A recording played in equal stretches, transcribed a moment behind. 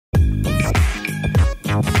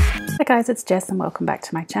Hi guys, it's Jess and welcome back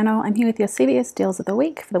to my channel. I'm here with your CVS Deals of the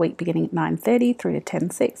week for the week beginning at 9:30 through to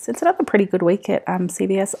 10:06. It's another pretty good week at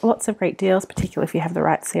CVS. Lots of great deals, particularly if you have the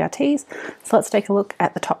right CRTs. So let's take a look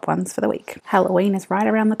at the top ones for the week. Halloween is right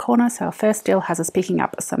around the corner, so our first deal has us picking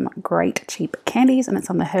up some great cheap candies, and it's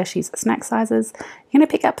on the Hershey's snack sizes. You're going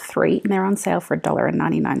to pick up 3 and they're on sale for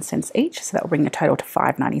 $1.99 each, so that will bring the total to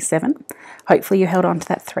 $5.97. Hopefully you held on to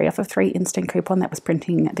that 3 off of 3 instant coupon that was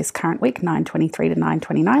printing this current week, $9.23 to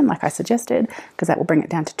 $9.29, like I suggested, because that will bring it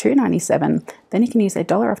down to $2.97. Then you can use a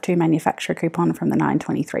 $1 off 2 manufacturer coupon from the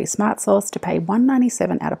 $9.23 Smart Source to pay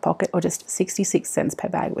 $1.97 out of pocket, or just 66 cents per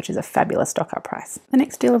bag, which is a fabulous stock-up price. The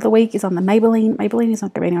next deal of the week is on the Maybelline. Maybelline is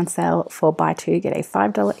not going to be on sale for buy 2 get a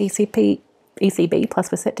 $5 ECB,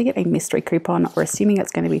 plus we're set to get a mystery coupon. We're assuming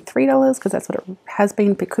it's going to be $3 because that's what it has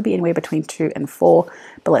been, but it could be anywhere between 2 and 4,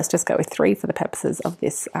 but let's just go with 3 for the purposes of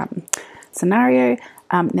this scenario.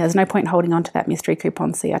 Now there's no point holding on to that mystery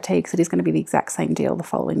coupon CRT because it is going to be the exact same deal the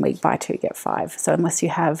following week, buy 2 get 5. So unless you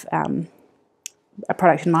have a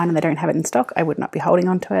product in mind and they don't have it in stock, I would not be holding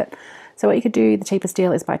on to it. So what you could do, the cheapest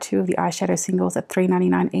deal is buy 2 of the eyeshadow singles at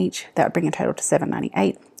 $3.99 each. That would bring a total to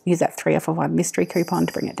 $7.98. Use that 3 off of 1 mystery coupon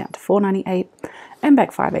to bring it down to $4.98. Earn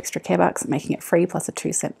back 5 extra care bucks, making it free plus a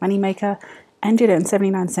 2-cent moneymaker. And you'd earn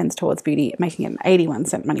 79 cents towards beauty, making it an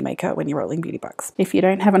 81-cent moneymaker when you're rolling beauty bucks. If you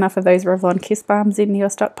don't have enough of those Revlon Kiss Balms in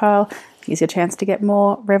your stockpile, here's your chance to get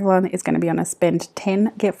more. Revlon is going to be on a spend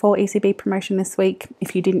 10 get 4 ECB promotion this week.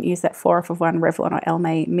 If you didn't use that 4 off of 1 Revlon or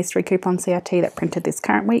Elme mystery coupon CRT that printed this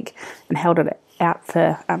current week and held it out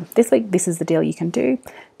for this week, this is the deal you can do.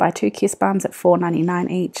 Buy 2 Kiss Balms at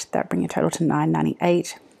 $4.99 each. That would bring your total to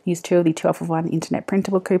 $9.98. Use 2 of the 2 off of 1 internet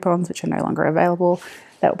printable coupons, which are no longer available.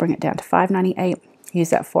 That will bring it down to $5.98. Use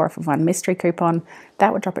that 4 off of 1 mystery coupon.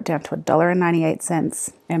 That would drop it down to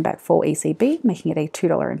 $1.98. Earn back 4 ECB, making it a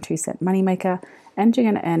 $2.02 moneymaker. And you're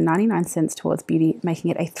going to earn 99 cents towards beauty,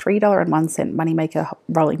 making it a $3.01 moneymaker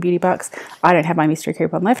rolling beauty bucks. I don't have my mystery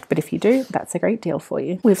coupon left, but if you do, that's a great deal for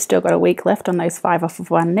you. We've still got a week left on those 5 off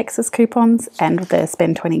of 1 Nexus coupons, and the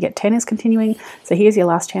spend 20 get 10 is continuing. So here's your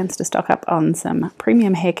last chance to stock up on some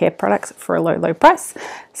premium hair care products for a low price.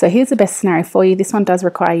 So here's the best scenario for you. This one does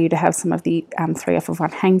require you to have some of the 3 off of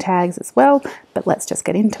 1 hang tags as well, but let's just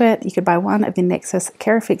get into it. You could buy 1 of the Nexus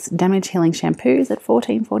Kerafix Damage Healing Shampoos at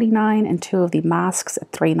 $14.49 and 2 of the masks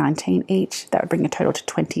at $3.19 each. That would bring a total to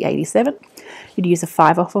 $20.87. You'd use a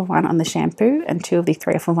 5 off of 1 on the shampoo and 2 of the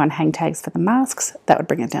 3 off of 1 hang tags for the masks. That would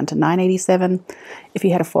bring it down to $9.87. If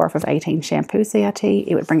you had a 4 off of 18 shampoo CRT,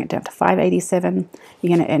 it would bring it down to $5.87.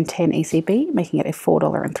 You're going to earn 10 ECB, making it a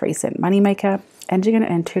 $4.03 moneymaker. And you're going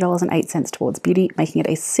to earn $2.08 towards beauty, making it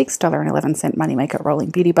a $6.11 moneymaker rolling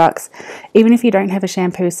beauty bucks. Even if you don't have a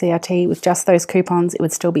shampoo CRT, with just those coupons, it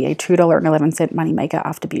would still be a $2.11 moneymaker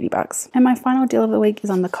after beauty bucks. And my final deal of the week is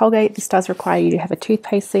on the Colgate. This does require you to have a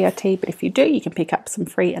toothpaste CRT, but if you do, you can pick up some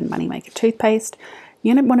free and moneymaker toothpaste.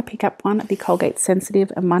 You're going to want to pick up 1 of the Colgate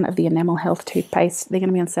Sensitive and 1 of the Enamel Health toothpaste. They're going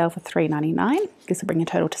to be on sale for $3.99. This will bring your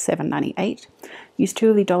total to $7.98. Use 2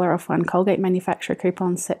 of the $1 off 1 Colgate manufacturer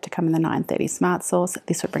coupons set to come in the 9:30 Smart Source.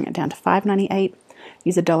 This would bring it down to $5.98.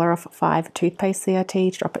 Use a $1 off 5 toothpaste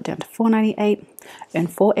CRT to drop it down to $4.98. Earn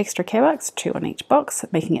 4 extra care bucks, 2 on each box,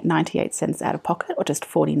 making it 98 cents out of pocket, or just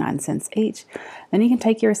 49 cents each. Then you can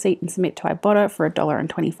take your receipt and submit to Ibotta for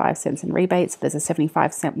 $1.25 in rebates. There's a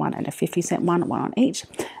 75-cent one and a 50-cent one on each,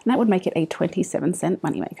 and that would make it a 27-cent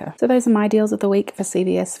moneymaker. So those are my deals of the week for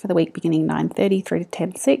CVS for the week beginning 9:30 through to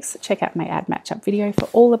 10:06. Check out my ad matchup video for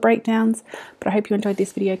all the breakdowns. But I hope you enjoyed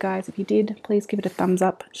this video, guys. If you did, please give it a thumbs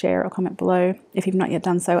up, share, or comment below. If you've not yet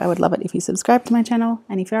done so, I would love it if you subscribe to my channel.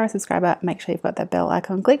 And if you are a subscriber, make sure you've got that bell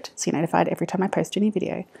icon clicked so you're notified every time I post a new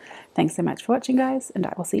video. Thanks so much for watching, guys, and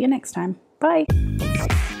I will see you next time. Bye!